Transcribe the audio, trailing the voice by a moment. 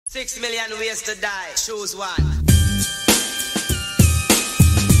6 million ways to die. Choose one.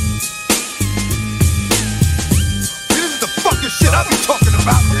 This is the fucking shit I be talking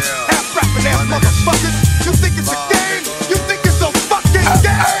about. Half rapping ass motherfuckers. You think it's a game? You think it's a fucking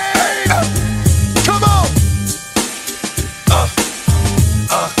game? Come on.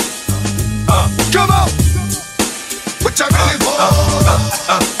 Come on. What y'all really want?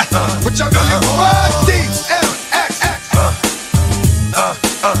 What y'all really want? DMX.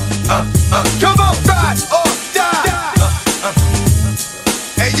 Come on, ride or die.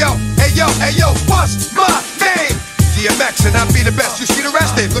 Hey yo, what's my name? DMX, and I be the best. You see the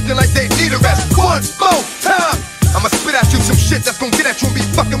rest, they looking like they need a rest. One more time, I'ma spit at you some shit that's gonna get at you and be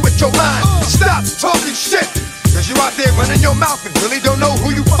fucking with your line. Stop talking shit, cause you out there running your mouth and really don't know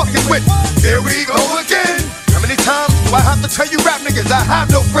who you fucking with. Here we go again. How many times do I have to tell you rap niggas I have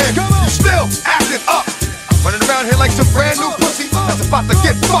no friend? You still acting up, running around here like some brand new pussy that's about to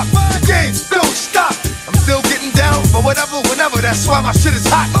get fucked. The game don't stop, I'm still getting down for whatever, whenever. That's why my shit is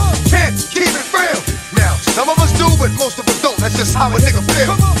hot. Can't keep it real. Now, some of us do, but most of us don't. That's just how a nigga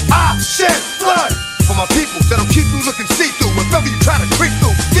feel. I shed blood for my people that'll keep you looking see-through wherever you try to creep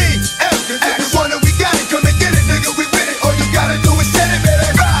through. DMX, if you want it, we got it. Come and get it, nigga, we with it. All you gotta do is set it,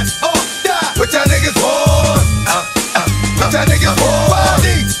 baby. Ride or die. What y'all niggas want? What y'all niggas want?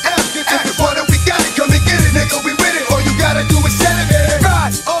 DMX, if you want it, we got it. Come and get it, nigga, we with it. All you gotta do is set it, baby.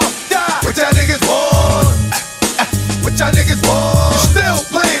 Ride or die. What y'all niggas want? What y'all niggas want? You still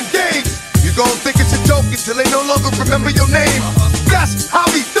playing games. You gon' think it's a joke until they no longer remember your name. That's how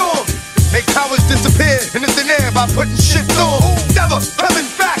we do 'em. Make cowards disappear in the thin air by putting shit through 'em. Never coming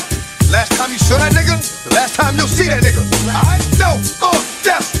back. Last time you saw that nigga, the last time you'll see that nigga. Alright? No more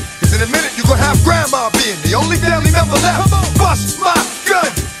deaths, cause in a minute you gon' have grandma being the only family member left. Bust my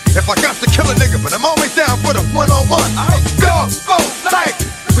gun if I got to kill a nigga, but I'm always down for the one-on-one. Dog for life.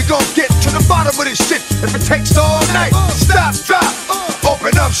 We gon' get to the bottom of this shit if it takes all night. Stop, drop,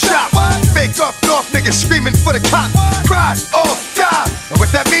 open up shop. Fake up north niggas screaming for the cop. Cry or die. And what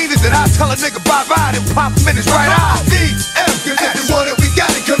that means is that I tell a nigga bye-bye and pop him in his right eye. DMX, if you want it, we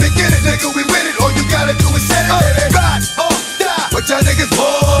got it. Come and get it, nigga, we with it. All you gotta do is set it. Ride or die. What y'all niggas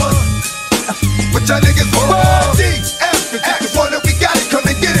want? What y'all niggas want? DMX, if you want it, we got it. Come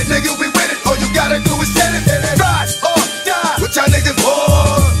and get it, nigga, we with it. All you gotta do is set it. Ride or die. What y'all niggas want?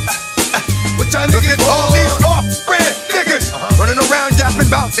 Look at all these off-brand niggas running around yapping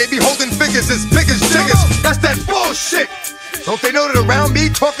about they be holding figures as big as jiggers. That's that bullshit. Don't they know that around me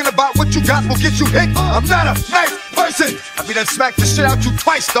talking about what you got will get you hit? I'm not a nice person. I be done smack the shit out you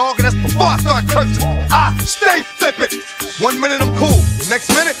twice, dog, and that's before I start cursing. I stay flippin'. 1 minute I'm cool, the next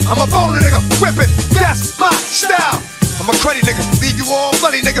minute I'm a bone nigga whippin'. That's my style. I'm a cruddy nigga, leave you all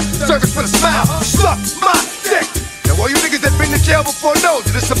bloody nigga. Service for the smile, suck my dick. Now all you niggas that been to jail before know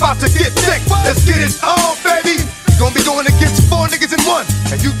that it's about to get thick. Let's get it on, baby. You gon' be going against 4 niggas in one.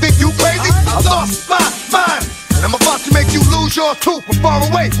 And you think you crazy? I lost my mind. And I'm about to make you lose your tooth from far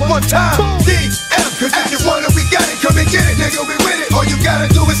away one time. DMX, cause if you want it, we got it. Come and get it, nigga, we with it. All you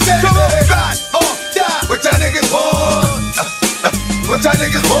gotta do is set it. Ride or die. What y'all niggas want? What y'all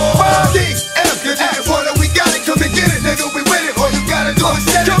niggas want? DMX, cause if you want it, we got it. Come and get it, nigga, we with it. All you gotta do is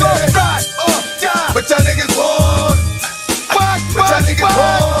set it. Ride or die. What y'all niggas want? What y'all niggas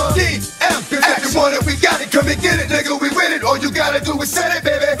want? DMX, cause if you want it, we got it. Come and get it, nigga, we with it. All you gotta do is set it.